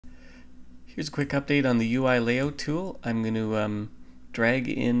Here's a quick update on the UI layout tool. I'm going to drag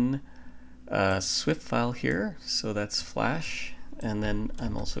in a Swift file here, so that's Flash, and then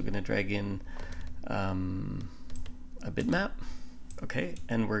I'm also going to drag in a bitmap. Okay,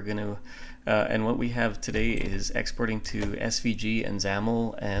 and we're going to, and what we have today is exporting to SVG and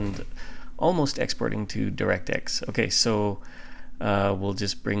XAML and almost exporting to DirectX. Okay, so we'll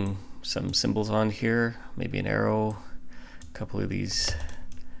just bring some symbols on here, maybe an arrow, a couple of these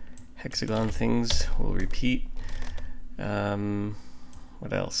hexagon things we'll repeat.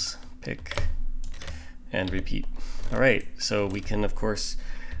 What else? Pick and repeat. Alright, so we can of course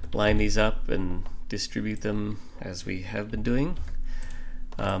line these up and distribute them as we have been doing.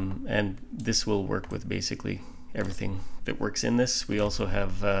 And this will work with basically everything that works in this. We also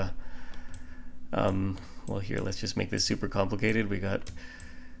have, well here, let's just make this super complicated. We got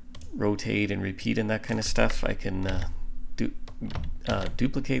rotate and repeat and that kind of stuff. I can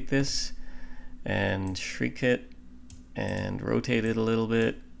duplicate this and shrink it and rotate it a little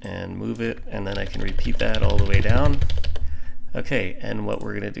bit and move it, and then I can repeat that all the way down. Okay, and what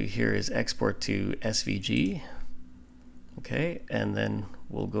we're going to do here is export to SVG. Okay, and then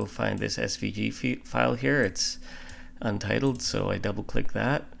we'll go find this SVG file here. It's untitled, so I double click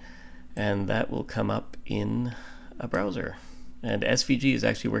that and that will come up in a browser. And SVG is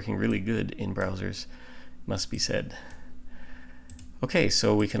actually working really good in browsers, must be said. Okay,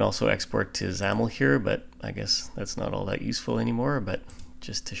 so we can also export to XAML here, but I guess that's not all that useful anymore, but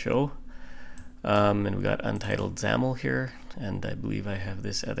just to show. And we got untitled XAML here, and I believe I have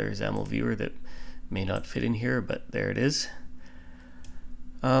this other XAML viewer that may not fit in here, but there it is.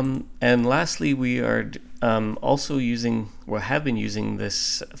 And lastly, we are also using, or have been using,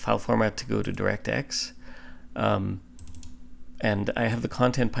 this file format to go to DirectX. And I have the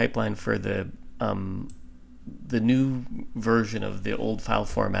content pipeline for the new version of the old file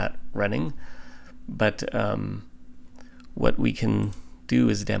format running, but what we can do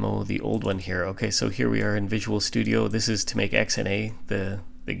is demo the old one here. Okay, so here we are in Visual Studio. This is to make XNA, the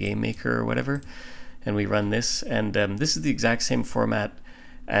game maker or whatever, and we run this, and this is the exact same format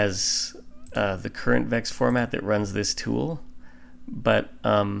as the current Vex format that runs this tool, but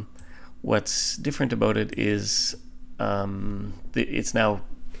what's different about it is it's now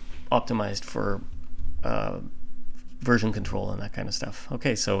optimized for version control and that kind of stuff.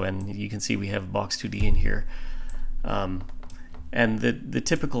 Okay, so and you can see we have box2d in here, and the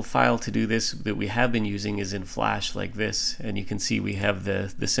typical file to do this that we have been using is in Flash like this, and you can see we have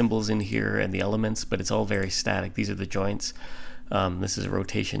the symbols in here and the elements, but it's all very static. These are the joints. This is a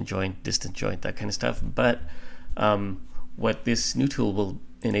rotation joint, distance joint, that kind of stuff. But what this new tool will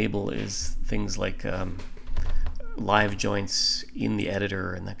enable is things like live joints in the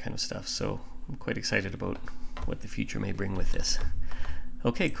editor and that kind of stuff. So I'm quite excited about what the future may bring with this.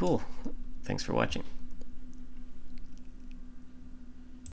 Okay, cool. Thanks for watching.